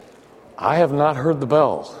I have not heard the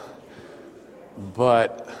bell,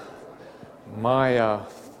 but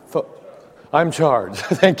I'm charged.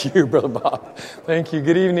 Thank you, Brother Bob. Thank you.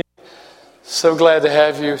 Good evening. So glad to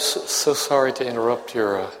have you. So sorry to interrupt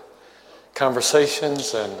your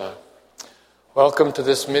conversations, and welcome to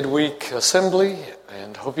this midweek assembly,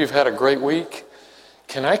 and hope you've had a great week.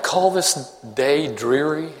 Can I call this day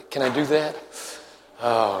dreary? Can I do that?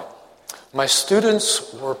 My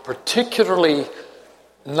students were particularly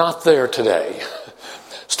not there today.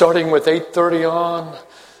 Starting with 8:30 on,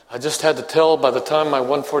 I just had to tell by the time my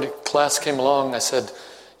 1:40 class came along, I said,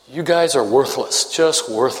 you guys are worthless, just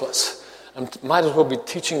worthless. I might as well be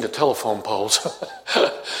teaching the telephone poles.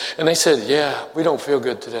 And they said, yeah, we don't feel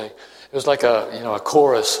good today. It was like a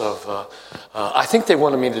chorus of, I think they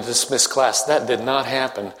wanted me to dismiss class. That did not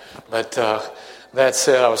happen. But that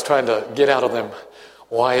said, I was trying to get out of them.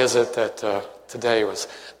 Why is it that today was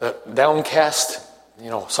downcast?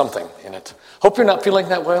 Something in it. Hope you're not feeling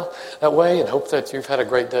that way, and hope that you've had a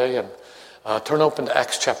great day. And turn open to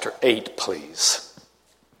Acts chapter 8, please.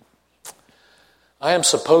 I am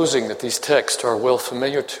supposing that these texts are well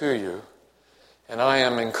familiar to you, and I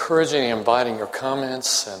am encouraging and inviting your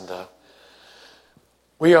comments. And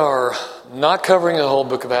we are not covering the whole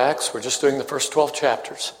book of Acts. We're just doing the first 12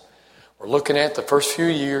 chapters. We're looking at the first few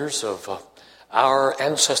years of our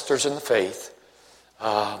ancestors in the faith.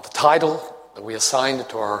 The title that we assigned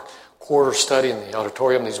to our quarter study in the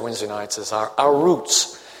auditorium these Wednesday nights is our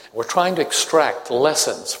roots. We're trying to extract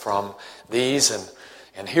lessons from these,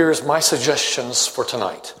 and here's my suggestions for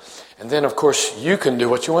tonight. And then, of course, you can do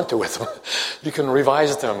what you want to with them. You can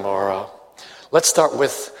revise them, or let's start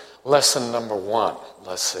with lesson number 1.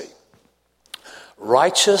 Let's see.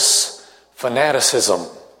 Righteous fanaticism.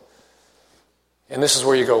 And this is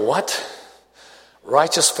where you go, what?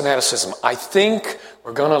 Righteous fanaticism. I think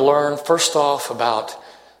we're going to learn first off about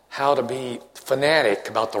how to be fanatic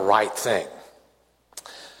about the right thing.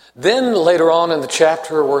 Then later on in the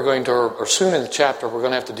chapter, soon in the chapter, we're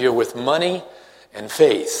going to have to deal with money and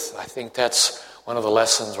faith. I think that's one of the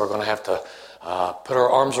lessons we're going to have to put our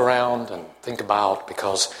arms around and think about,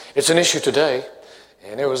 because it's an issue today,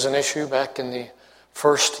 and it was an issue back in the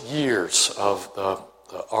first years of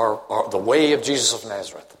the way of Jesus of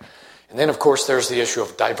Nazareth. And then, of course, there's the issue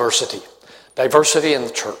of diversity. Diversity in the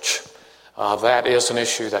church. That is an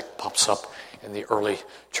issue that pops up in the early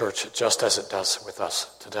church, just as it does with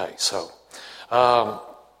us today. So,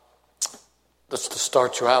 let's just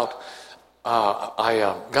start you out.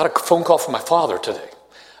 I got a phone call from my father today.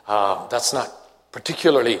 That's not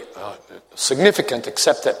particularly significant,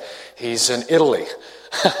 except that he's in Italy.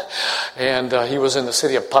 And he was in the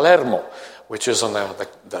city of Palermo, which is on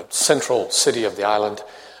the central city of the island.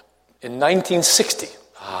 In 1960,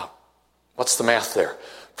 what's the math there?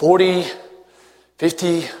 40,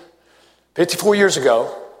 50, 54 years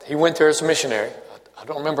ago, he went there as a missionary. I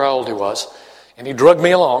don't remember how old he was. And he drugged me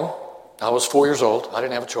along. I was 4 years old. I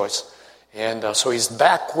didn't have a choice. And so he's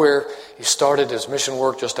back where he started his mission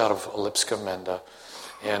work, just out of Lipscomb.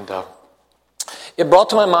 And it brought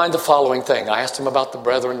to my mind the following thing. I asked him about the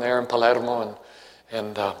brethren there in Palermo.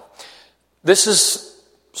 And this is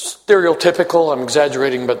stereotypical, I'm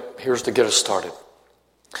exaggerating, but here's to get us started.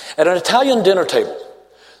 At an Italian dinner table,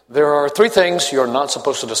 there are 3 things you're not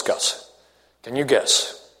supposed to discuss. Can you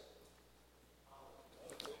guess?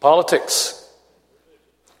 Politics.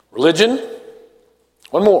 Religion.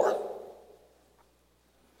 One more.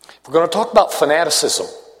 If we're going to talk about fanaticism,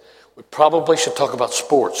 we probably should talk about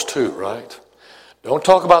sports too, right? Don't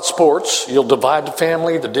talk about sports. You'll divide the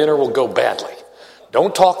family. The dinner will go badly.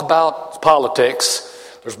 Don't talk about politics.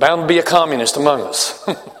 There's bound to be a communist among us,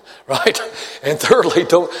 right? And thirdly,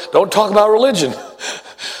 don't talk about religion,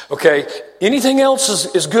 okay? Anything else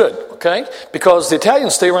is good, okay? Because the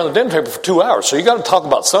Italians stay around the dinner table for 2 hours, so you got to talk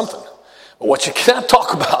about something. But what you cannot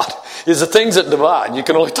talk about is the things that divide. You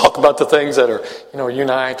can only talk about the things that are,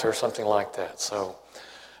 unite or something like that. So,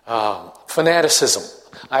 fanaticism.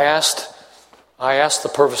 I asked the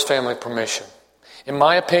Purvis family permission. In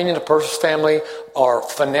my opinion, the Purvis family are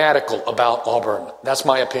fanatical about Auburn. That's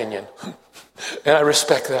my opinion. And I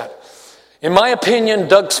respect that. In my opinion,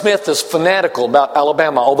 Doug Smith is fanatical about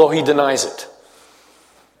Alabama, although he denies it.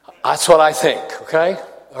 That's what I think, okay?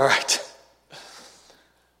 All right.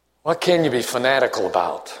 What can you be fanatical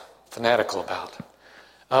about?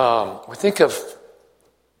 We think of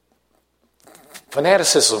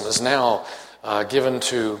fanaticism is now given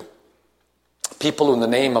to people who in the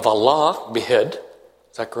name of Allah behead.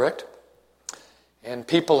 Is that correct? And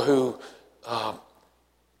people who,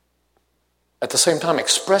 at the same time,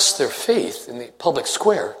 express their faith in the public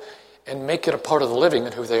square and make it a part of the living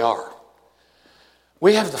and who they are.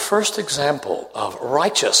 we have the first example of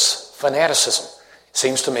righteous fanaticism,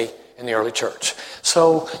 seems to me, in the early church.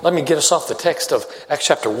 So let me get us off the text of Acts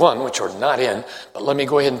chapter 1, which are not in, but let me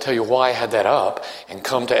go ahead and tell you why I had that up and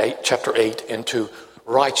come to chapter 8 into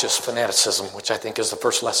righteous fanaticism, which I think is the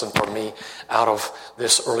first lesson for me out of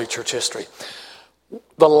this early church history.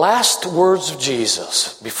 The last words of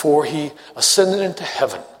Jesus before he ascended into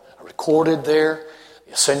heaven are recorded there,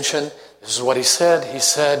 the ascension. This is what he said. He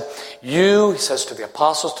said, he says to the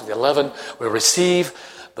apostles, to the 11, will receive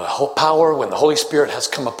the whole power when the Holy Spirit has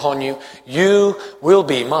come upon you. You will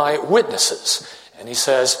be my witnesses. And he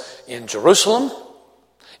says, in Jerusalem,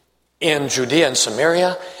 in Judea and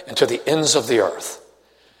Samaria, and to the ends of the earth.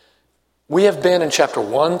 We have been in chapter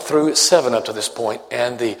 1 through 7 up to this point,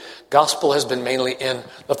 and the gospel has been mainly in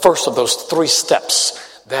the first of those 3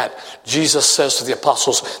 steps that Jesus says to the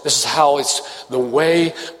apostles, this is how it's the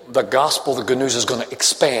way the gospel, the good news, is going to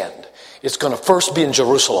expand. It's going to first be in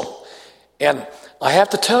Jerusalem. And I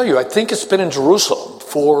have to tell you, I think it's been in Jerusalem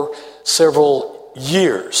for several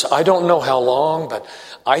years. I don't know how long, but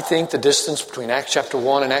I think the distance between Acts chapter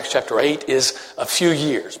 1 and Acts chapter 8 is a few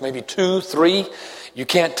years, maybe 2, 3. You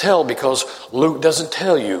can't tell because Luke doesn't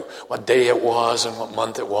tell you what day it was and what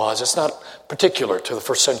month it was. It's not particular to the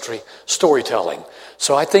first century storytelling.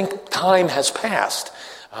 So I think time has passed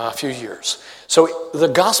a few years. So the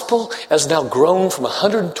gospel has now grown from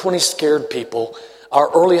 120 scared people, our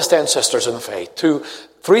earliest ancestors in the faith, to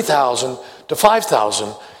 3,000, to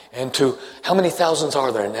 5,000, and to how many thousands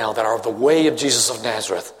are there now that are of the way of Jesus of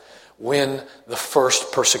Nazareth when the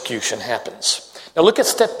first persecution happens. Now look at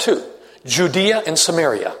step 2. Judea and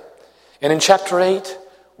Samaria. And in chapter 8,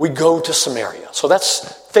 we go to Samaria. So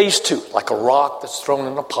that's phase 2, like a rock that's thrown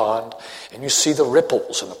in a pond, and you see the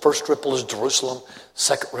ripples. And the first ripple is Jerusalem,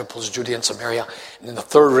 second ripple is Judea and Samaria, and then the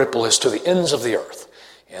third ripple is to the ends of the earth.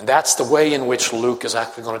 And that's the way in which Luke is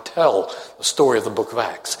actually going to tell the story of the book of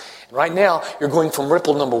Acts. And right now, you're going from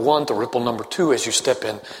ripple number 1 to ripple number 2 as you step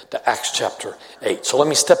into Acts chapter 8. So let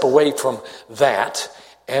me step away from that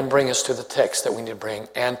and bring us to the text that we need to bring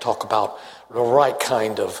and talk about the right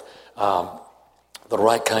kind of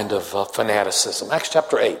fanaticism. Acts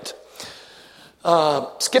chapter 8.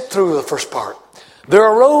 Skip through the first part. There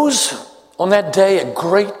arose on that day a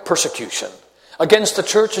great persecution against the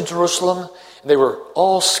church in Jerusalem. They were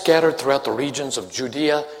all scattered throughout the regions of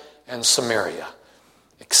Judea and Samaria,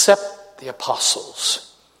 except the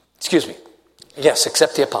apostles.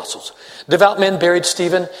 Except the apostles. Devout men buried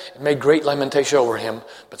Stephen and made great lamentation over him.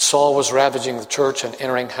 But Saul was ravaging the church and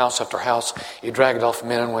entering house after house. He dragged off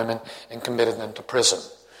men and women and committed them to prison.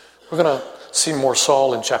 We're going to see more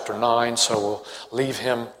Saul in chapter 9, so we'll leave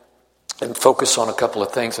him and focus on a couple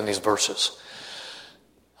of things in these verses.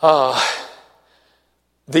 The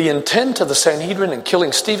intent of the Sanhedrin in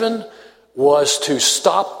killing Stephen was to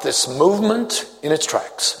stop this movement in its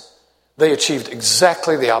tracks. They achieved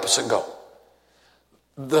exactly the opposite goal.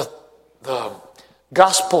 The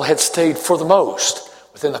gospel had stayed for the most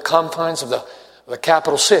within the confines of the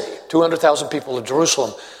capital city, 200,000 people in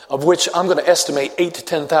Jerusalem, of which I'm going to estimate 8 to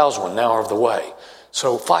 10,000 now are of the way.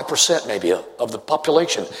 So 5% maybe of the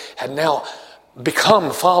population had now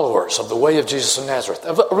become followers of the way of Jesus of Nazareth.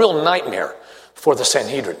 A real nightmare for the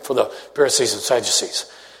Sanhedrin, for the Pharisees and Sadducees.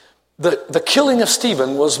 The killing of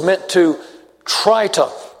Stephen was meant to try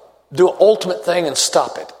to do an ultimate thing and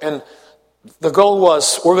stop it. And the goal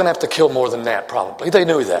was, we're going to have to kill more than that, probably. They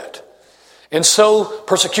knew that. And so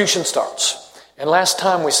persecution starts. And last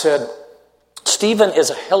time we said, Stephen is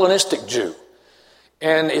a Hellenistic Jew.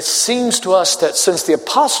 And it seems to us that since the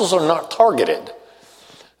apostles are not targeted,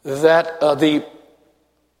 that the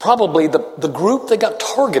group that got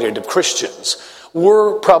targeted of Christians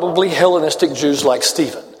were probably Hellenistic Jews like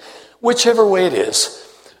Stephen. Whichever way it is,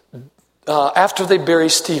 after they bury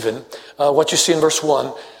Stephen, what you see in verse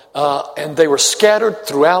 1, and they were scattered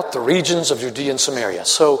throughout the regions of Judea and Samaria.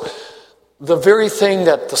 So the very thing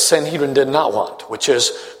that the Sanhedrin did not want, which is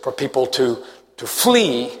for people to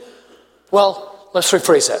flee, well, let's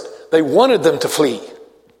rephrase that. They wanted them to flee.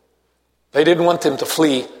 They didn't want them to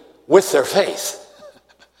flee with their faith.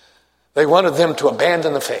 They wanted them to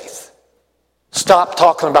abandon the faith. Stop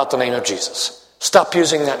talking about the name of Jesus. Stop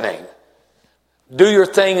using that name. Do your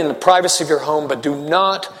thing in the privacy of your home, but do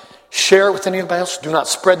not share it with anybody else. Do not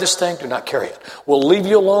spread this thing. Do not carry it. We'll leave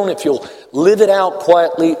you alone if you'll live it out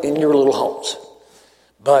quietly in your little homes.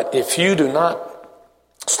 But if you do not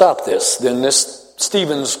stop this, then this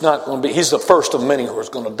Stephen's not going to be, he's the first of many who is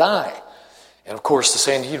going to die. And of course, the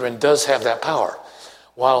Sanhedrin does have that power.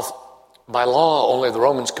 While by law, only the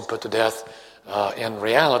Romans could put to death, in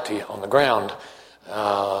reality, on the ground,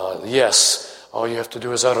 yes, all you have to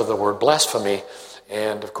do is utter the word blasphemy,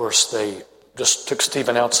 And, of course, they just took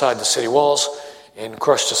Stephen outside the city walls and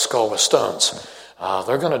crushed his skull with stones.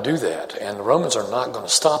 They're going to do that, and the Romans are not going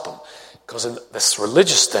to stop them. Because in this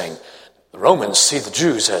religious thing, the Romans see the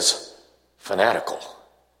Jews as fanatical.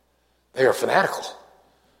 They are fanatical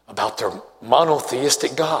about their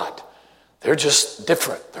monotheistic God. They're just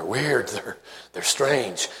different. They're weird. They're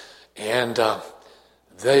strange. And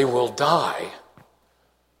they will die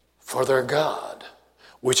for their God,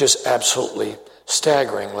 which is absolutely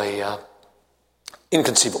staggeringly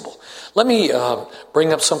inconceivable. Let me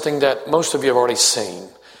bring up something that most of you have already seen,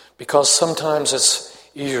 because sometimes it's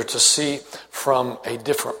easier to see from a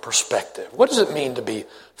different perspective. What does it mean to be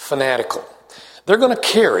fanatical? They're going to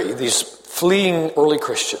carry, these fleeing early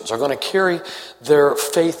Christians are going to carry their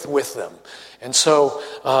faith with them. And so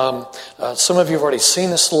some of you have already seen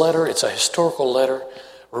this letter. It's a historical letter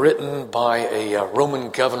written by a Roman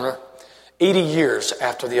governor 80 years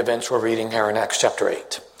after the events we're reading here in Acts chapter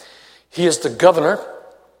 8. He is the governor,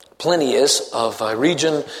 Pliny is, of a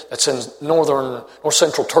region that's in north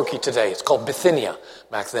central Turkey today. It's called Bithynia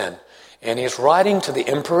back then. And he's writing to the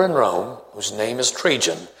emperor in Rome, whose name is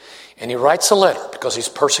Trajan. And he writes a letter because he's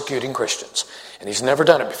persecuting Christians. And he's never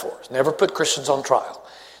done it before. He's never put Christians on trial.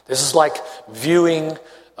 This is like viewing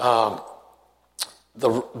the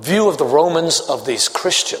view of the Romans of these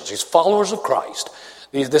Christians, these followers of Christ,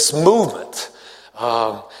 this movement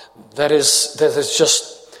that is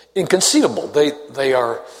just inconceivable. They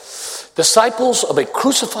are disciples of a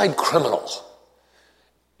crucified criminal.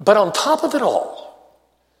 But on top of it all,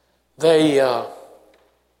 they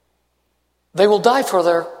will die for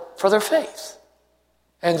their faith.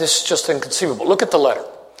 And this is just inconceivable. Look at the letter.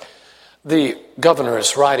 The governor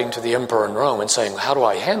is writing to the emperor in Rome and saying, how do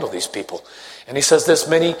I handle these people? And he says this,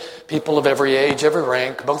 many people of every age, every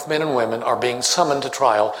rank, both men and women, are being summoned to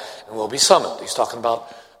trial and will be summoned. He's talking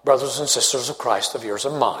about brothers and sisters of Christ of yours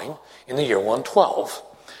and mine in the year 112.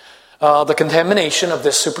 The contamination of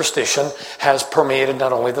this superstition has permeated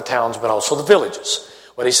not only the towns but also the villages.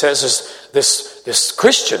 What he says is this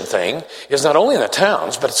Christian thing is not only in the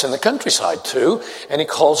towns, but it's in the countryside too. And he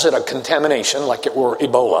calls it a contamination, like it were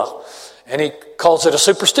Ebola. And he calls it a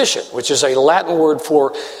superstition, which is a Latin word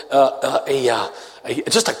for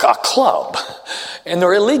just a club. And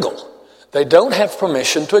they're illegal. They don't have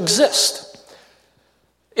permission to exist.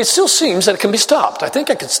 It still seems that it can be stopped. I think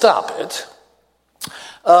I could stop it.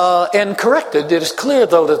 And corrected. It is clear,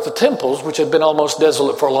 though, that the temples, which had been almost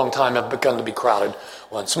desolate for a long time, have begun to be crowded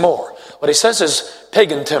once more. What he says is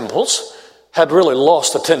pagan temples had really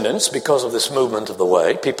lost attendance because of this movement of the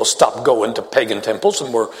way. People stopped going to pagan temples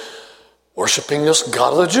and were worshiping this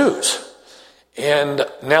God of the Jews. And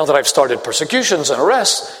now that I've started persecutions and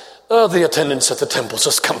arrests, the attendance at the temples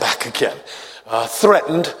has come back again.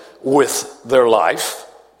 Threatened with their life,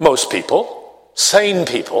 most people, sane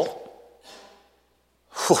people,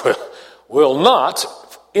 will not,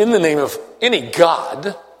 in the name of any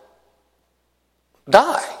God,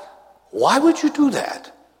 die. Why would you do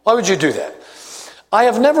that? Why would you do that? I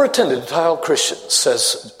have never attended trial Christians,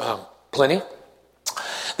 says Pliny.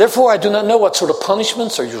 Therefore, I do not know what sort of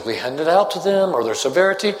punishments are usually handed out to them or their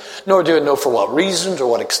severity, nor do I know for what reasons or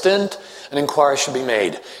what extent an inquiry should be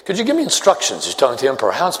made. Could you give me instructions? He's telling the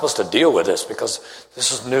emperor, how I'm supposed to deal with this, because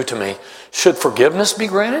this is new to me. Should forgiveness be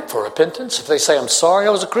granted for repentance? If they say, I'm sorry I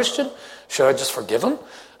was a Christian, should I just forgive them?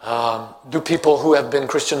 Do people who have been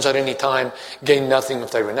Christians at any time gain nothing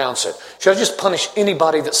if they renounce it? Should I just punish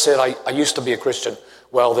anybody that said, I used to be a Christian?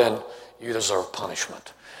 Well, then you deserve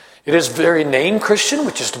punishment. It is very name Christian,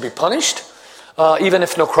 which is to be punished, even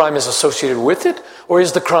if no crime is associated with it, or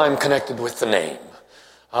is the crime connected with the name?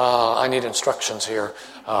 I need instructions here.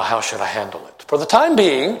 How should I handle it? For the time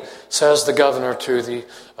being, says the governor to the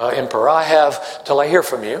emperor, I have, till I hear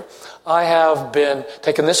from you, I have been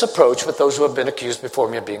taking this approach with those who have been accused before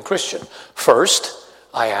me of being Christian. First,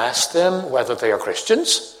 I ask them whether they are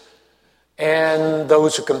Christians, and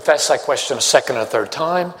those who confess, I question a second and a third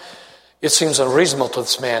time. It seems unreasonable to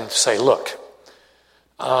this man to say, look,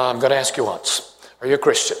 I'm going to ask you once, are you a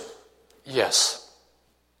Christian? Yes.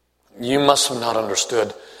 You must have not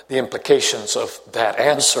understood the implications of that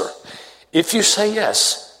answer. If you say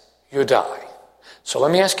yes, you die. So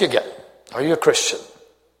let me ask you again, are you a Christian?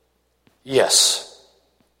 Yes.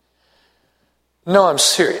 No, I'm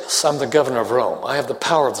serious. I'm the governor of Rome. I have the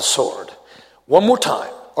power of the sword. One more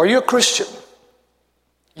time, are you a Christian?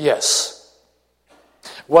 Yes.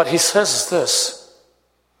 What he says is this: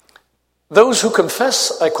 those who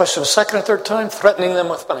confess, I question a second or third time, threatening them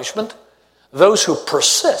with punishment. Those who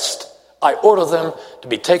persist, I order them to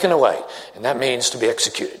be taken away, and that means to be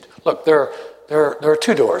executed. Look, there are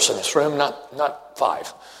 2 doors in this room, not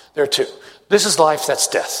 5. There are two. This is life, that's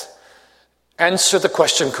death. Answer the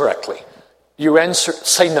question correctly. You answer,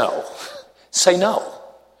 say no. Say no.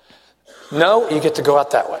 No, you get to go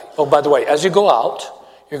out that way. Oh, by the way, as you go out,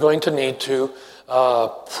 you're going to need to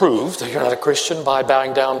prove that you're not a Christian by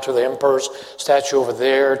bowing down to the emperor's statue over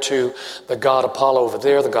there, to the god Apollo over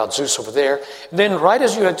there, the god Zeus over there. And then right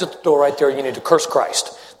as you exit the door right there, you need to curse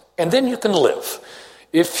Christ. And then you can live.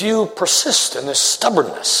 If you persist in this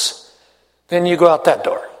stubbornness, then you go out that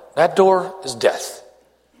door. That door is death.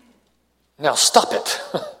 Now stop it.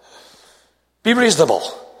 Be reasonable.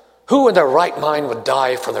 Who in their right mind would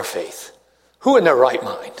die for their faith? Who in their right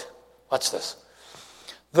mind? Watch this.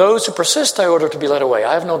 Those who persist I order to be led away.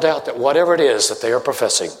 I have no doubt that whatever it is that they are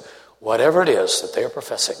professing,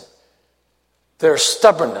 their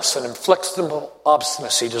stubbornness and inflexible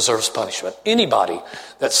obstinacy deserves punishment. Anybody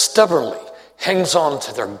that stubbornly hangs on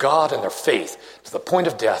to their God and their faith to the point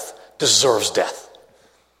of death deserves death.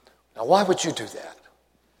 Now, why would you do that?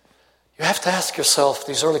 You have to ask yourself,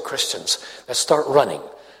 these early Christians that start running.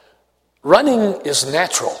 Running is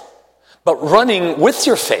natural, but running with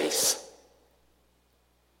your faith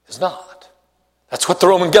is not. That's what the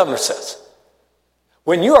Roman governor says.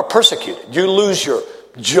 When you are persecuted, you lose your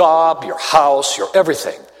job, your house, your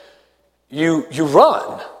everything. You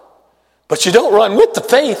run, but you don't run with the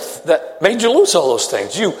faith that made you lose all those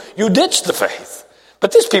things. You ditch the faith.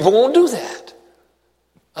 But these people won't do that.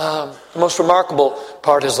 The most remarkable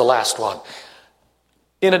part is the last one.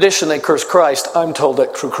 In addition, they curse Christ. I'm told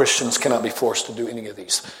that true Christians cannot be forced to do any of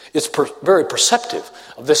these. It's very perceptive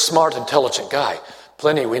of this smart, intelligent guy.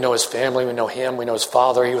 Plenty. We know his family. We know him. We know his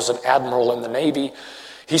father. He was an admiral in the Navy.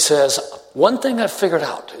 He says, one thing I've figured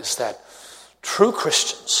out is that true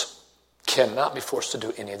Christians cannot be forced to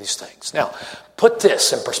do any of these things. Now, put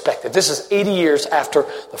this in perspective. This is 80 years after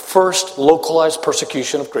the first localized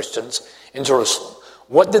persecution of Christians in Jerusalem.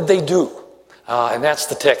 What did they do? And that's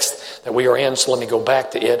the text that we are in, so let me go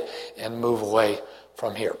back to it and move away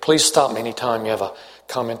from here. Please stop me anytime you have a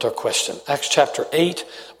comment or question. Acts chapter 8,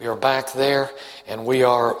 we are back there, and we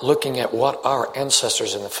are looking at what our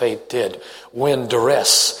ancestors in the faith did when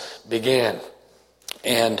duress began.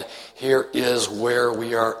 And here is where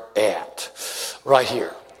we are at, right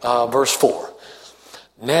here, verse 4.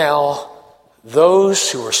 Now,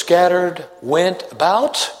 those who were scattered went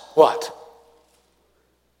about, what?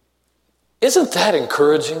 Isn't that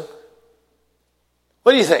encouraging?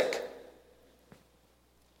 What do you think?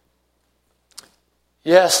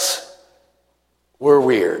 Yes, we're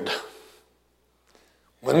weird.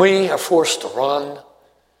 When we are forced to run,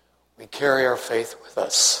 we carry our faith with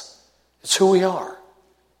us. It's who we are.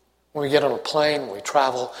 When we get on a plane, when we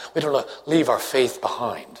travel, we don't leave our faith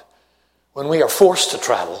behind. When we are forced to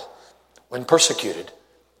travel, when persecuted,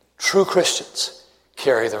 true Christians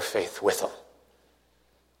carry their faith with them.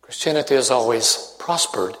 Christianity has always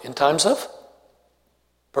prospered in times of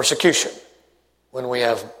persecution. When we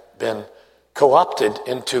have been co-opted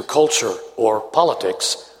into culture or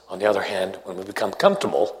politics, on the other hand, when we become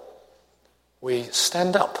comfortable, we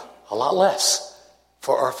stand up a lot less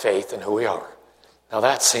for our faith and who we are. Now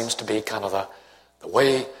that seems to be kind of the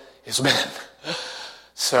way it's been.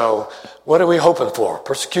 So, what are we hoping for?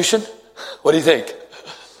 Persecution? What do you think?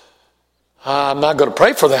 I'm not going to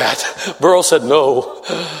pray for that. Burrow said no.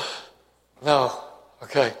 No.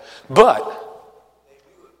 Okay. But,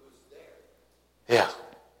 yeah.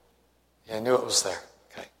 I knew it was there.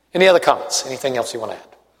 Okay. Any other comments? Anything else you want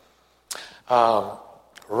to add?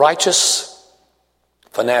 Righteous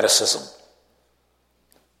fanaticism.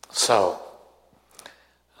 So,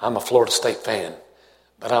 I'm a Florida State fan,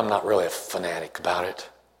 but I'm not really a fanatic about it.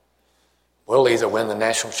 We'll either win the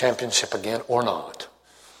national championship again or not.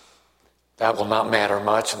 That will not matter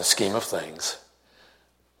much in the scheme of things.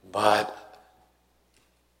 But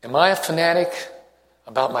am I a fanatic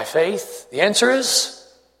about my faith? The answer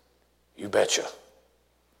is, you betcha.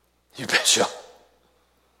 You betcha.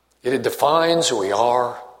 It defines who we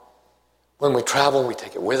are. When we travel, we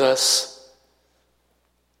take it with us.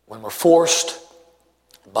 When we're forced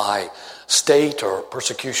by state or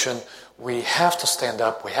persecution, we have to stand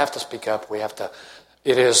up, we have to speak up,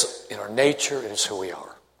 it is in our nature, it is who we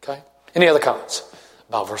are. Okay? Any other comments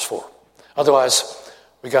about verse 4? Otherwise,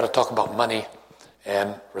 we got to talk about money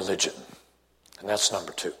and religion. And that's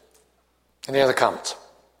number 2. Any other comments?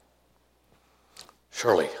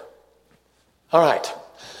 Surely. All right.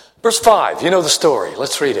 Verse 5, you know the story.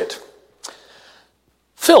 Let's read it.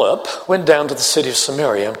 Philip went down to the city of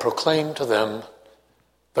Samaria and proclaimed to them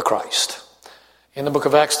the Christ. In the book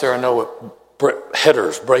of Acts, there are no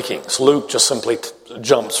headers, breakings. Luke just simply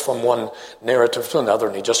jumps from one narrative to another,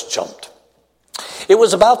 and he just jumped. It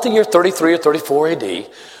was about the year 33 or 34 AD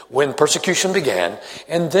when persecution began.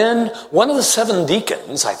 And then one of the 7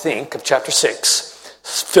 deacons, I think, of chapter 6,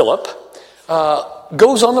 Philip,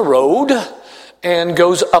 goes on the road and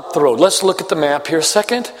goes up the road. Let's look at the map here a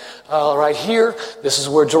second. Right here, this is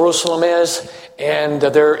where Jerusalem is, and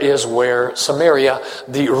there is where Samaria,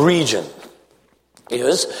 the region,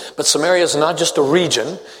 is. But Samaria is not just a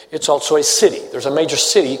region, it's also a city. There's a major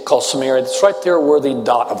city called Samaria. It's right there where the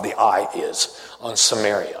dot of the I is on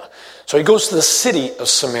Samaria. So he goes to the city of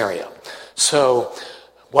Samaria. So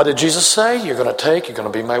what did Jesus say? You're going to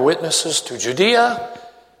be my witnesses to Judea,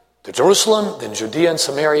 to Jerusalem, then Judea and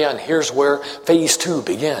Samaria, and here's where phase 2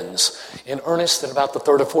 begins in earnest in about the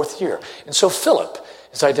 3rd or 4th year. And so Philip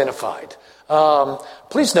is identified.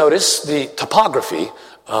 Please notice the topography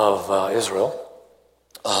of Israel.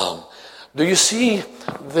 Do you see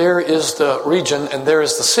there is the region and there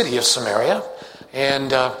is the city of Samaria,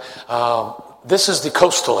 and this is the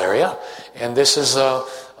coastal area, and this is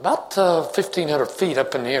about 1,500 feet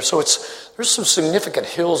up in the air. So there's some significant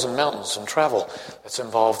hills and mountains and travel that's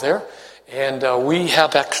involved there. And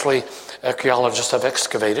archaeologists have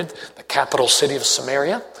excavated the capital city of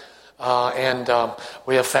Samaria. And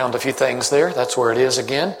we have found a few things there. That's where it is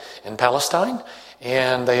again, in Palestine.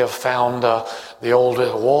 And they have found the old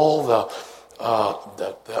wall, the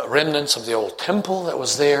remnants of the old temple that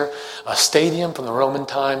was there, a stadium from the Roman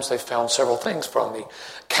times. They found several things from the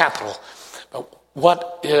capital.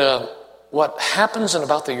 But what happens in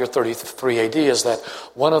about the year 33 AD is that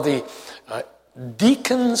one of the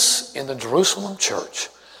deacons in the Jerusalem church,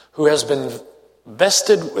 who has been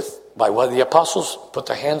vested by one of the apostles, put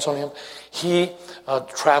their hands on him, he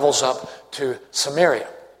travels up to Samaria.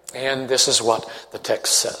 And this is what the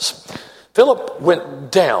text says. Philip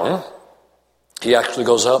went down. He actually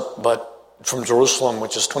goes up, but from Jerusalem,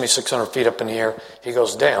 which is 2,600 feet up in the air, he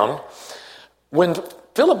goes down. When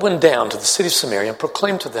Philip went down to the city of Samaria and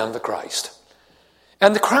proclaimed to them the Christ.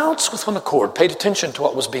 And the crowds with one accord paid attention to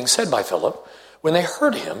what was being said by Philip when they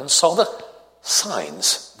heard him and saw the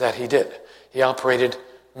signs that he did. He operated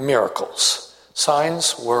miracles.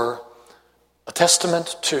 Signs were a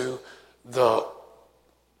testament to the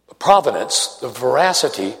provenance, the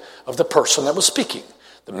veracity of the person that was speaking.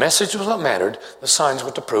 The message was what mattered. The signs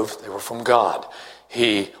were to prove they were from God.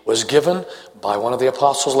 He was given by one of the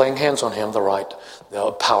apostles laying hands on him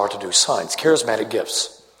the power to do signs, charismatic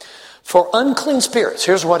gifts. For unclean spirits,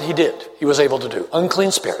 here's what he did. He was able to do.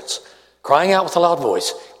 Unclean spirits, crying out with a loud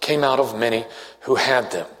voice, came out of many who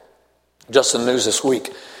had them. Just in the news this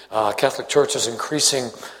week, Catholic Church is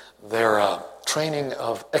increasing their training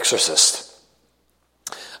of exorcists.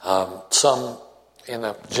 Some in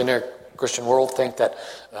the generic Christian world think that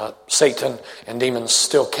Satan and demons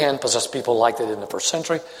still can possess people like they did in the first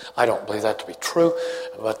century. I don't believe that to be true,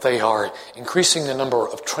 but they are increasing the number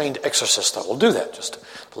of trained exorcists that will do that, just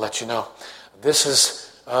to let you know. This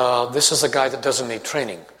is a guy that doesn't need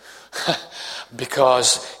training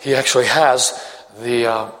because he actually has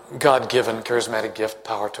the God-given charismatic gift,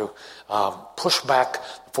 power to push back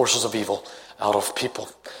the forces of evil out of people.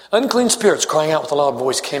 Unclean spirits crying out with a loud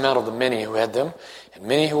voice came out of the many who had them, and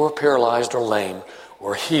many who were paralyzed or lame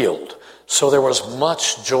were healed. So there was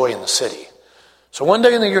much joy in the city. So one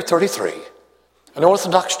day in the year 33, an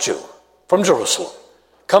Orthodox Jew from Jerusalem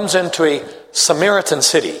comes into a Samaritan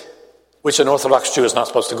city, which an Orthodox Jew is not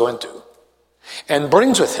supposed to go into, and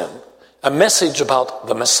brings with him a message about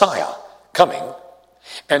the Messiah coming,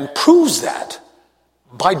 and proves that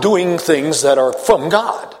by doing things that are from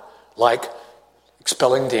God, like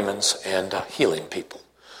expelling demons and healing people.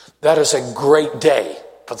 That is a great day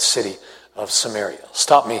for the city of Samaria.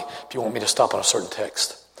 Stop me if you want me to stop on a certain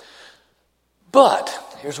text. But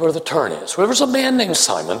here's where the turn is. There was a man named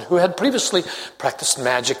Simon who had previously practiced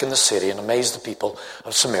magic in the city and amazed the people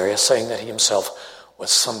of Samaria, saying that he himself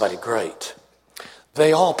was somebody great.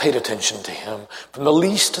 They all paid attention to him, from the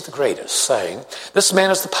least to the greatest, saying, "This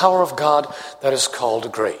man is the power of God that is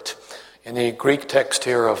called great." In the Greek text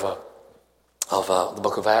here of the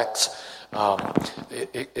book of Acts,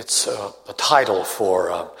 it's the title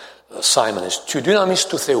for Simon is Dunamis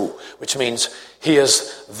tou Theou, which means he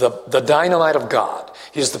is the dynamite of God.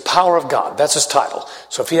 He is the power of God. That's his title.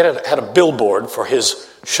 So if he had a billboard for his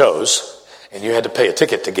shows, and you had to pay a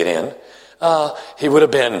ticket to get in, he would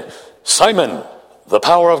have been Simon, the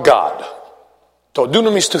power of God. To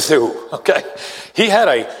Dunamis tou Theou. Okay, he had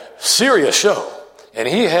a serious show, and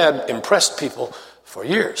he had impressed people for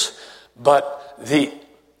years. But the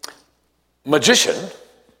magician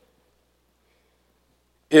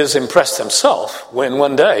is impressed himself when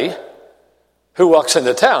one day, who walks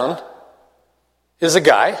into town is a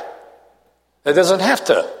guy that doesn't have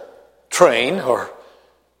to train or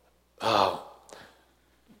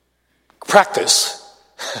practice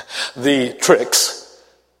the tricks,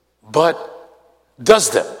 but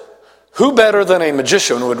does them. Who better than a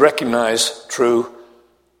magician would recognize true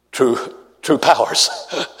powers?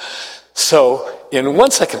 So in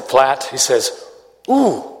 1 second flat, he says,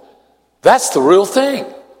 ooh, that's the real thing.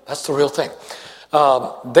 That's the real thing.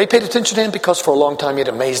 They paid attention to him because for a long time he had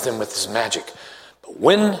amazed them with his magic. But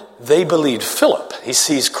when they believed Philip, he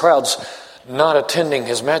sees crowds not attending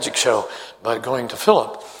his magic show, but going to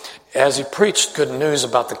Philip. As he preached good news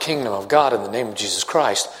about the kingdom of God in the name of Jesus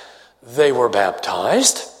Christ, they were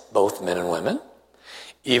baptized, both men and women.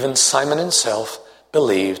 Even Simon himself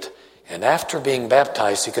believed, and after being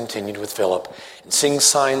baptized, he continued with Philip, and seeing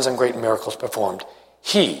signs and great miracles performed,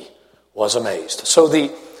 he was amazed. So the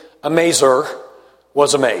amazer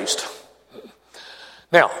was amazed.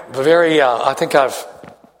 Now, I think I've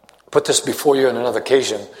put this before you on another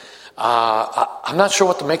occasion. I'm not sure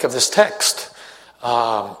what to make of this text.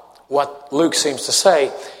 What Luke seems to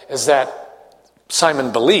say is that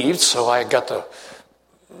Simon believed, so I got to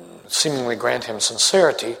seemingly grant him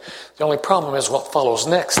sincerity. The only problem is what follows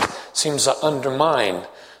next seems to undermine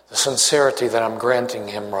the sincerity that I'm granting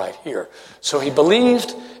him right here. So he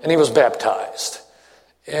believed and he was baptized.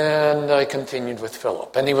 And I continued with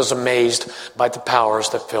Philip. And he was amazed by the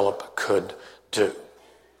powers that Philip could do.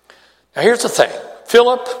 Now here's the thing.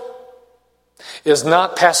 Philip is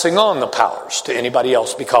not passing on the powers to anybody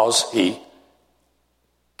else because he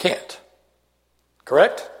can't.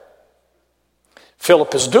 Correct?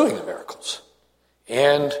 Philip is doing the miracles.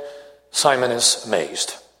 And Simon is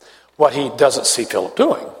amazed. What he doesn't see Philip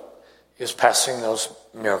doing is passing those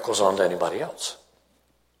miracles on to anybody else.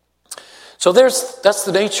 So that's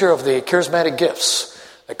the nature of the charismatic gifts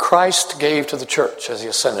that Christ gave to the church as he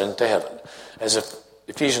ascended into heaven. As if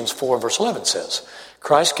Ephesians 4 verse 11 says,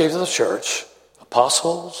 Christ gave to the church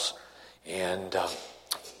apostles and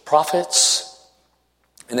prophets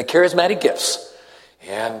and the charismatic gifts.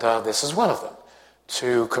 And this is one of them.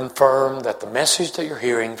 To confirm that the message that you're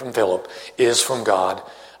hearing from Philip is from God.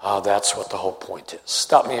 That's what the whole point is.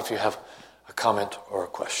 Stop me if you have a comment or a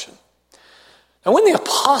question. Now, when the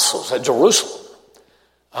apostles at Jerusalem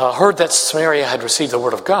heard that Samaria had received the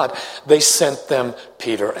word of God, they sent them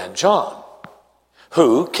Peter and John,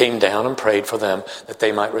 who came down and prayed for them that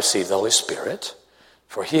they might receive the Holy Spirit.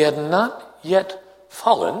 For he had not yet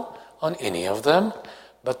fallen on any of them,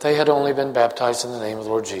 but they had only been baptized in the name of the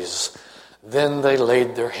Lord Jesus. Then they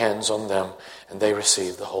laid their hands on them, and they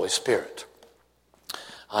received the Holy Spirit.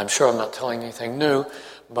 I'm sure I'm not telling anything new,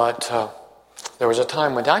 but there was a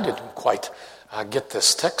time when I didn't quite get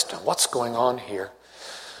this text. What's going on here?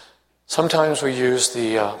 Sometimes we use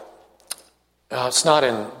it's not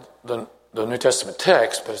in the New Testament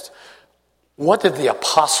text, but what did the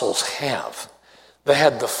apostles have? They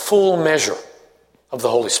had the full measure of the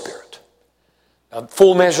Holy Spirit. Now,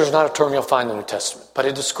 full measure is not a term you'll find in the New Testament, but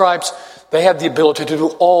it describes they had the ability to do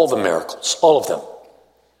all the miracles, all of them,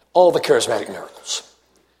 all the charismatic miracles.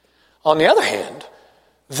 On the other hand,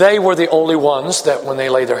 they were the only ones that when they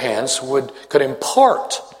laid their hands could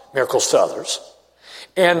impart miracles to others.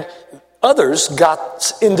 And others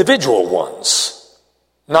got individual ones,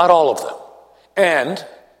 not all of them. And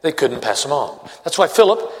they couldn't pass them on. That's why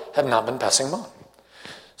Philip had not been passing them on.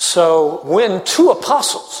 So when two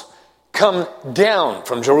apostles come down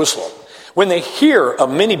from Jerusalem, when they hear of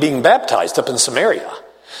many being baptized up in Samaria,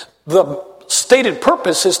 the stated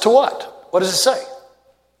purpose is to what? What does it say?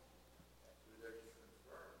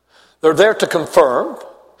 They're there to confirm,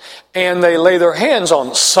 and they lay their hands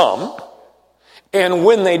on some, and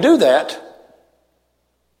when they do that,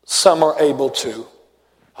 some are able to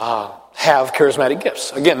have charismatic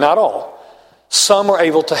gifts. Again, not all. Some are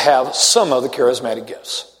able to have some of the charismatic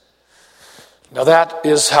gifts. Now that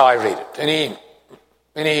is how I read it.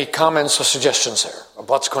 Any comments or suggestions there of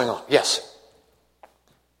what's going on? Yes?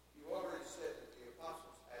 You already said that the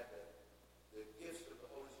apostles had the gifts of the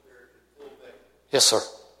Holy Spirit in full measure. Yes, sir.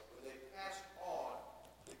 When they passed on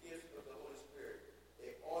the gifts of the Holy Spirit,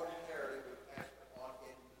 they ordinarily would pass them on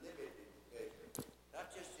in limited measure.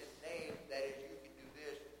 Not just in name, that is, you can do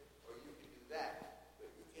this or you can do that,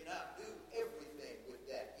 but you cannot do everything with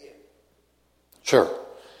that gift. Sure.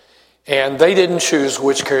 And they didn't choose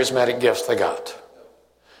which charismatic gifts they got.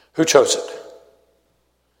 Who chose it?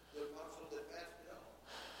 The apostle that passed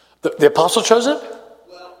it on. The apostle chose it?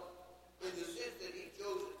 Well, in the sense that he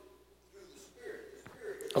chose it through the Spirit. The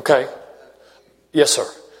Spirit. Okay. Yes, sir.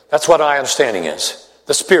 That's what my understanding is.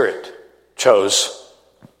 The Spirit chose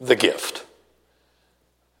the gift.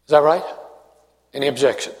 Is that right? Any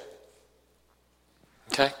objection?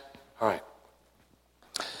 Okay. All right.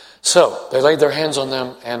 So, they laid their hands on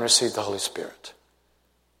them and received the Holy Spirit.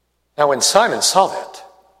 Now when Simon saw that,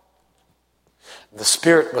 the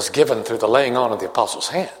Spirit was given through the laying on of the apostles'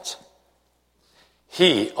 hands,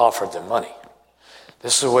 he offered them money.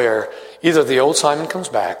 This is where either the old Simon comes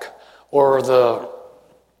back or the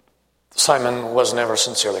Simon was never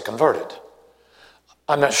sincerely converted.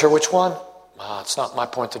 I'm not sure which one. It's not my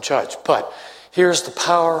point to judge. But here's the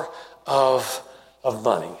power of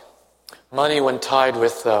money. Money when tied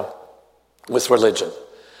with religion.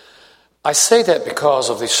 I say that because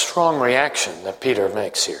of the strong reaction that Peter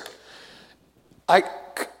makes here.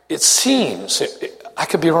 It seems, I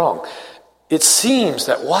could be wrong, it seems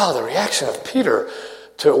that, wow, the reaction of Peter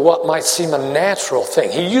to what might seem a natural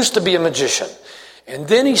thing. He used to be a magician. And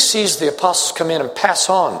then he sees the apostles come in and pass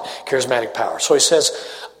on charismatic power. So he says,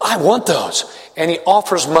 I want those. And he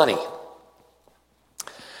offers money.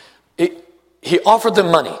 He offered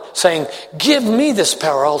them money, saying, give me this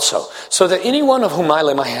power also, so that anyone of whom I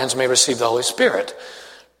lay my hands may receive the Holy Spirit.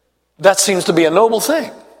 That seems to be a noble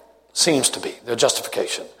thing. Seems to be, the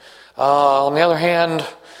justification. On the other hand,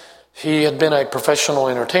 he had been a professional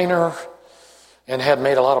entertainer and had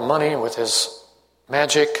made a lot of money with his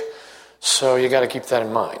magic, so you got to keep that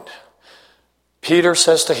in mind. Peter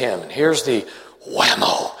says to him, and here's the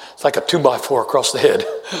whammo, it's like a 2x4 across the head.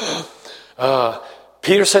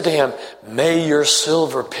 Peter said to him, may your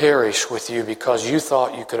silver perish with you because you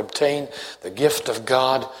thought you could obtain the gift of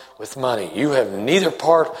God with money. You have neither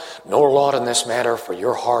part nor lot in this matter, for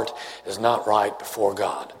your heart is not right before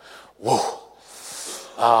God. Whoa.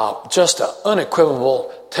 Just an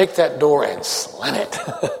unequivocal, take that door and slam it.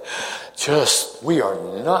 We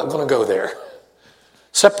are not going to go there.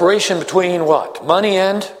 Separation between what? Money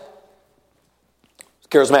and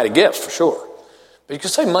charismatic gifts, for sure. But you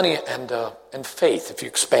could say money and faith if you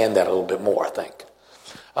expand that a little bit more, I think.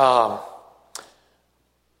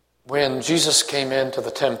 When Jesus came into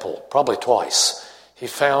the temple, probably twice, he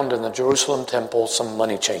found in the Jerusalem temple some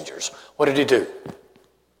money changers. What did he do?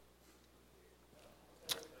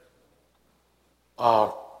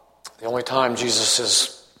 The only time Jesus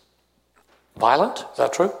is violent, is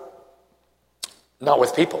that true? Not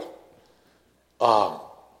with people,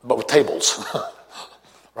 but with tables,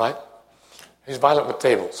 right? He's violent with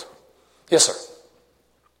tables. Yes, sir.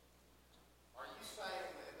 Are you saying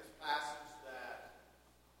in this passage that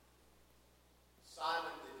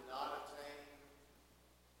Simon did not attain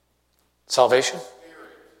salvation?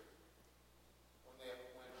 Spirit when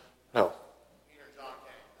No. Peter and John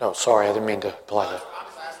came? No, sorry, I didn't mean to apply that. I'm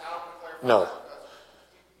just asking how to clarify No. that, because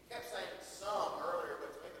you kept saying some earlier,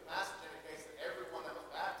 but to me the passage indicates that everyone that was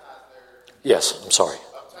baptized there Yes, I'm sorry.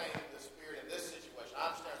 obtained the Spirit in this situation. I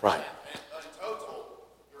understand. Right. And in total,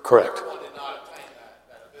 Correct. everyone did not obtain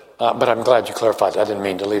that ability. But I'm glad you clarified. I didn't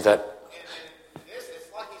mean to leave that. And this,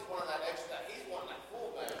 it's like he's wanting that extra, he's wanting that full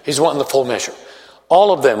measure. He's wanting the full measure.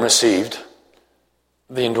 All of them received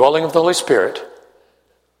the indwelling of the Holy Spirit,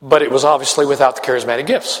 but it was obviously without the charismatic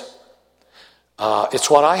gifts. It's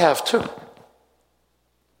what I have too.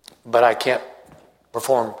 But I can't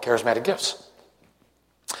perform charismatic gifts.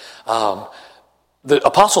 The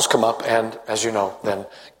apostles come up and, as you know, then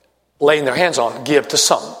laying their hands on, give to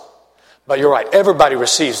some. But you're right, everybody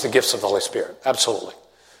receives the gifts of the Holy Spirit. Absolutely.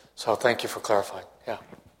 So thank you for clarifying. Yeah.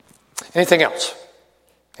 Anything else?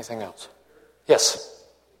 Anything else? Yes.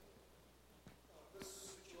 This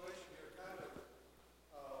situation here kind of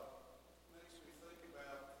makes me think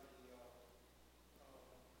about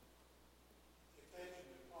the occasion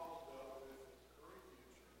that Paul dealt with at the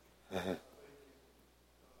Corinthian church. Mm-hmm. I think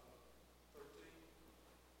in 13,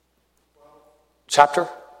 12. Chapter?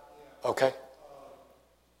 Okay. The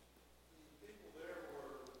people there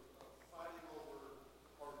were fighting over,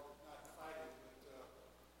 or not fighting, but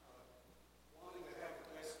wanting to have the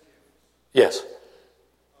best gifts. Yes. And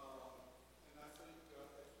I think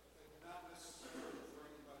not necessarily for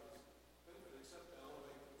anybody's benefit except to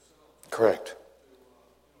elevate themselves. Correct.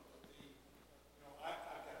 I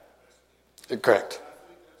got the best gift. Correct. I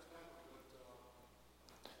think that's kind of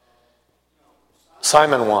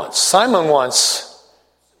what Simon wants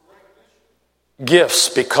gifts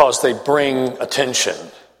because they bring attention.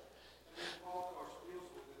 Paul, of course, deals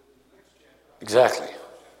with it in the next chapter. Exactly.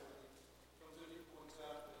 Comes in, he points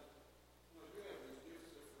out that you have these gifts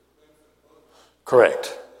that are for the benefit of others. Correct.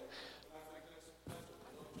 And I think that's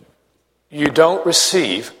what the chapter. You don't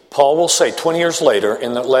receive, Paul will say 20 years later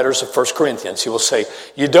in the letters of 1 Corinthians, he will say,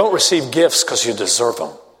 you don't receive gifts because you deserve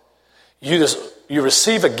them. You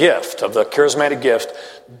receive a gift of the charismatic gift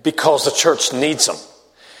because the church needs them.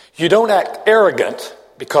 You don't act arrogant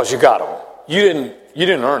because you got them. You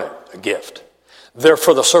didn't earn it, a gift. They're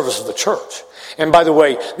for the service of the church. And by the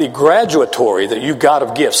way, the graduatory that you got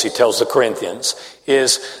of gifts, he tells the Corinthians,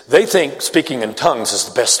 is they think speaking in tongues is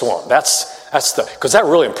the best one. Because that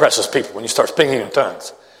really impresses people when you start speaking in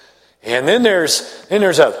tongues. And then there's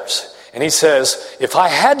others. And he says, if I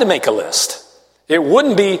had to make a list, it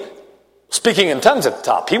wouldn't be speaking in tongues at the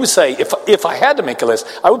top. He would say, if I had to make a list,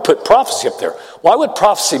 I would put prophecy up there. Why would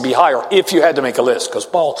prophecy be higher if you had to make a list? Because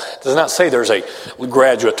Paul does not say there's a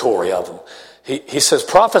graduatory of them. He says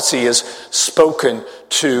prophecy is spoken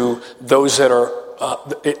to those that are,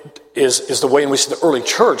 is the way in which the early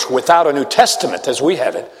church, without a New Testament as we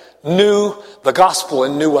have it, knew the gospel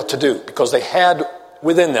and knew what to do. Because they had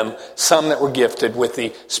within them some that were gifted with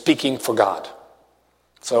the speaking for God.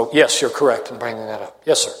 So yes, you're correct in bringing that up.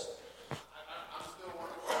 Yes, sir. I'm still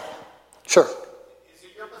wondering. Sure. Is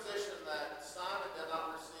it your position that Simon did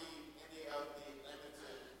not receive any of the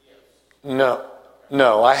limited gifts?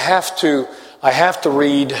 No. I have to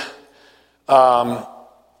read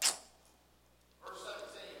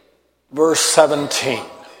verse 17.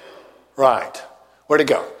 Right. Where'd it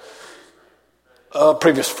go?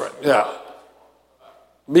 Previous friend. Yeah.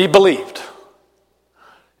 He believed.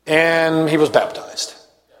 And he was baptized.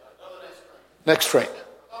 Next screen.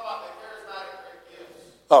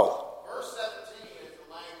 Oh. Verse 17 is the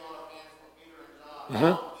laying on of hands from Peter and John.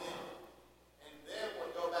 Mm-hmm. And then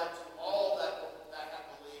we'll go back to all that have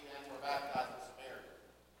believed and were baptized in Samaria.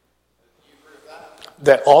 Do you agree with that?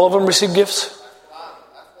 That all of them received gifts? That's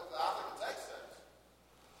what I think the text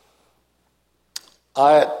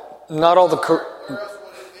says. Not all the... Where else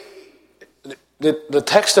would it be? The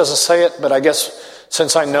text doesn't say it, but I guess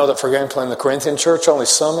since I know that, for example, in the Corinthian church, only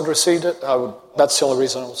some had received it, that's the only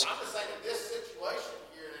reason I was... I'm just saying in this situation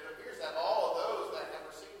here, it appears that all of those that have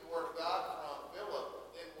received the word of God from Philip,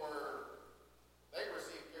 they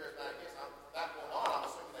received charismatic gifts. From that point on, I'm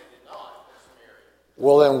assuming they did not in Samaria.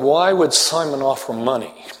 Well, then why would Simon offer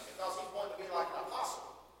money? Because he wanted to be like an apostle.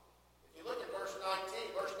 If you look at verse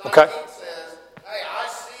 19, Okay. says, hey, I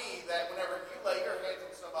see that whenever you lay your hands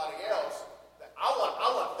on somebody else, that I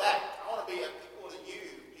want that. I want to be equal to you,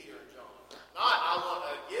 Peter and John. Not I want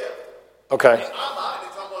a gift. Okay. In my mind,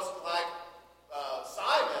 it's almost like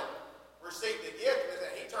Simon received the gift, and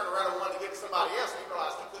then he turned around and wanted to give it to somebody else, and he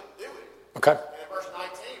realized he couldn't do it. Okay. And in verse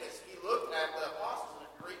 19, he looked at the apostles, and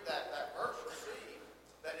if you read that verse, you see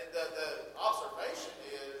that the observation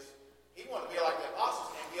is he wanted to be like the apostles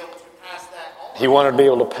and be able to pass that on. He wanted to be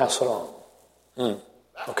able to pass it on.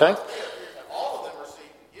 Okay. All of them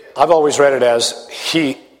received the gift. I've always read it as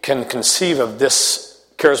he can conceive of this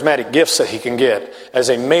charismatic gifts that he can get as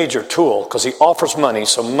a major tool because he offers money,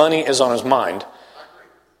 so money is on his mind.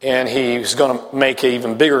 And he's going to make an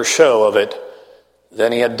even bigger show of it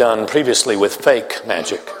than he had done previously with fake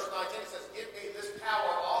magic. Verse 19 says, give me this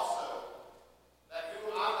power also, that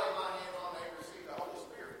who I lay my hand on may receive the Holy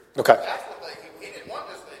Spirit. Okay. That's what he didn't want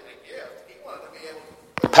this thing to gift. He wanted to be able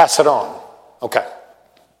to Pass it on. Okay.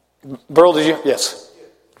 Burl, did you? Yes.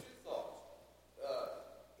 Two thoughts.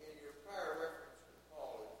 In your prior reference to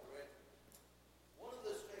Paul in Corinthians, one of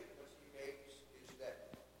the statements he makes is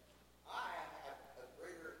that I have a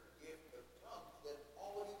greater gift of tongues than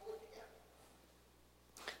all of you put together.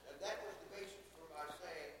 And that was the basis for my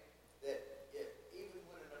saying that even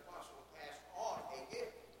when an apostle passed on a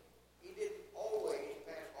gift, he didn't always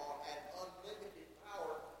pass on an unlimited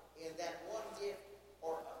power in that one gift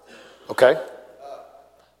or other. Okay.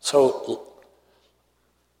 So,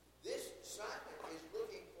 This Simon is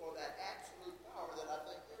looking for that absolute power that I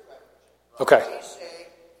think you're referencing. okay. He's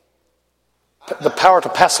saying, The power to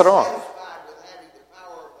pass it on. satisfied with having the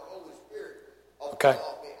power of the Holy Spirit of Okay. me.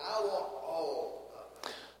 I want all of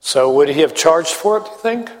it. So would he have charged for it, do you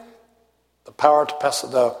think? The power to pass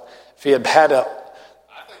it on? If he had had a... I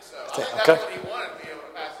think so. I think Okay. that's what he wanted to be able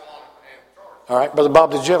to pass on and charge. All right. Brother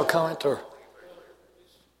Bob, did you have a comment? Or?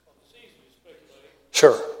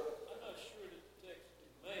 Sure.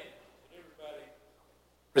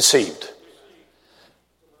 Received.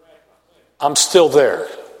 I'm still there.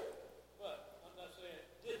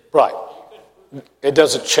 Right. It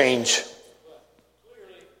doesn't change.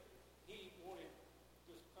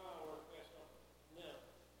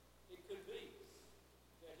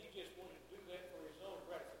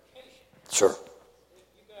 Sure.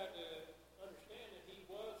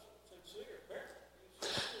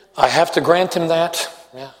 I have to grant him that.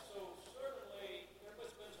 Yeah.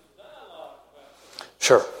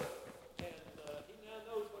 Sure.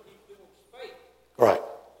 Right.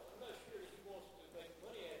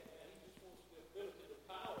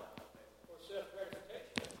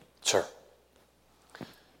 Sure.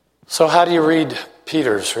 So how do you read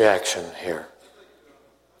Peter's reaction here?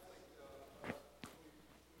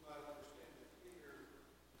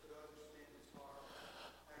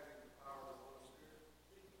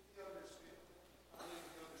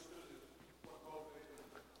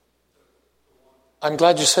 I'm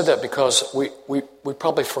glad you said that because we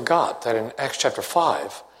probably forgot that in Acts chapter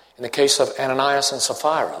 5, in the case of Ananias and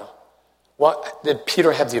Sapphira, what did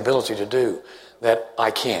Peter have the ability to do that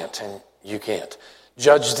I can't and you can't?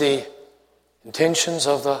 Judge the intentions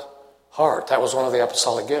of the heart. That was one of the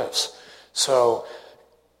apostolic gifts. So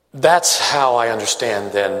that's how I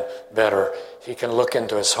understand then better. He can look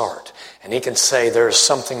into his heart and he can say there's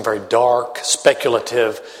something very dark,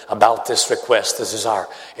 speculative about this request, this desire.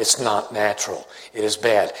 It's not natural. It is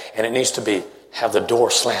bad. And it needs to have the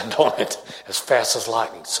door slammed on it as fast as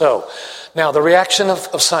lightning. So now the reaction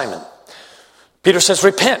of Simon. Peter says,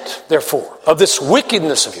 repent, therefore, of this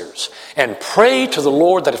wickedness of yours, and pray to the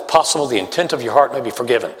Lord that if possible the intent of your heart may be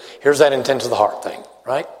forgiven. Here's that intent of the heart thing,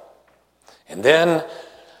 right? And then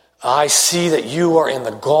I see that you are in the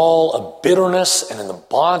gall of bitterness and in the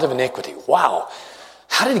bond of iniquity. Wow.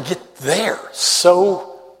 How did he get there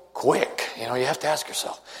so quick? You have to ask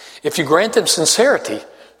yourself. If you grant them sincerity, a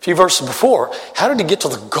few verses before, how did he get to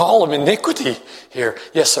the gall of iniquity here?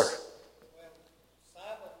 Yes, sir.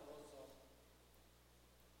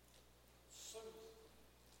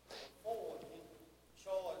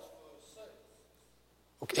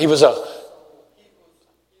 He was a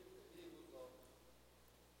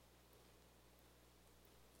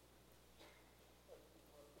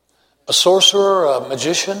sorcerer, a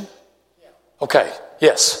magician? Okay,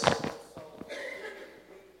 yes.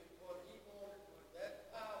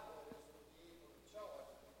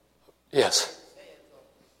 Yes.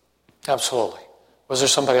 Absolutely. Was there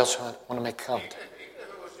somebody else who want to make a comment? Even if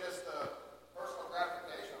it was just personal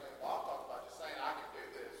gratification, Bob talked about just saying, I can do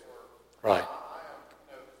this, or right.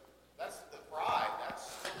 That's the pride. That's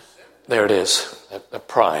so simple. There it is. The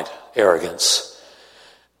pride, arrogance.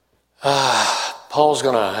 Paul's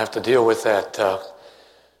going to have to deal with that.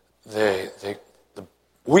 The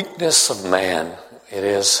weakness of man. It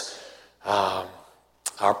is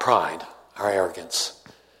our pride, our arrogance.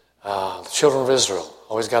 The children of Israel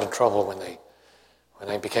always got in trouble when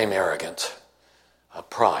they became arrogant.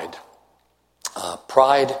 Pride.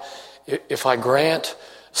 Pride. If I grant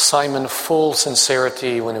Simon full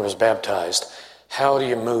sincerity when he was baptized, how do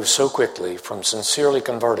you move so quickly from sincerely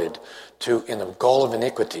converted to in the gall of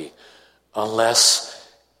iniquity unless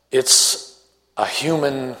it's a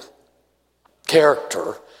human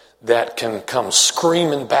character that can come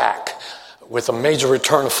screaming back with a major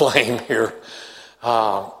return of flame here?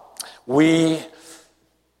 We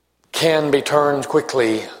can be turned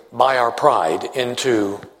quickly by our pride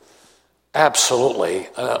into absolutely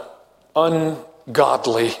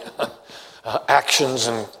ungodly actions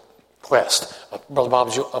and quest. Brother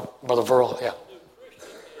Bob, Brother Verl, yeah.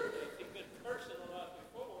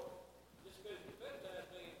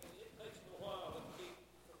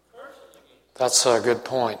 That's a good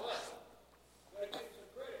point.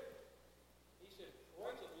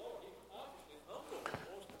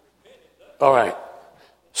 All right.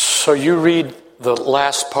 So you read the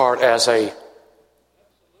last part as he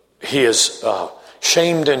is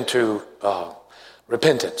shamed into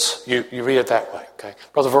repentance. You read it that way, okay?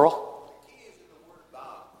 Brother Verl?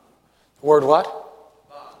 The word what?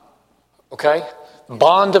 Bond. Okay.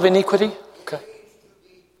 Bond of iniquity? Okay. It means to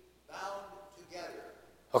be bound together.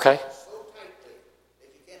 Okay. So tightly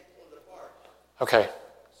that you can't pull it apart. Okay.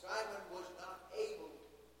 Simon was not able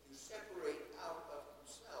to separate out of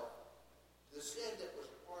himself the sin that was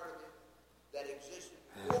a part of him that existed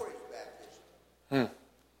before his baptism.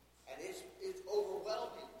 And it's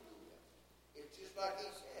overwhelming to him. It's just like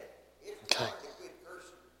he said. It's hard to quit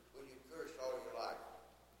cursing when you've cursed all your life.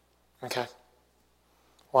 Okay.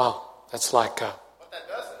 Wow. That's like... But that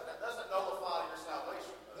doesn't nullify your salvation.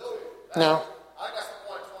 No. I think that's the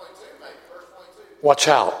point 22, maybe, verse 22. Watch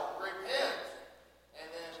out. Repent, and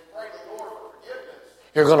then pray to the Lord for forgiveness.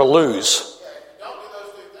 You're going to lose. Yeah, if you don't do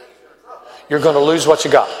those two things, you're in trouble. You're going to lose what you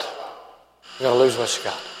got. You're going to lose what you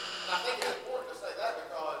got. And I think it's important to say that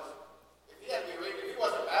because if he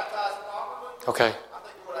wasn't baptized properly, Okay. I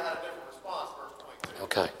think he would have had a different response, verse 22.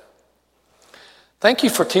 Okay. Thank you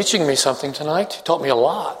for teaching me something tonight. You taught me a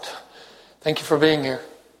lot. Thank you for being here.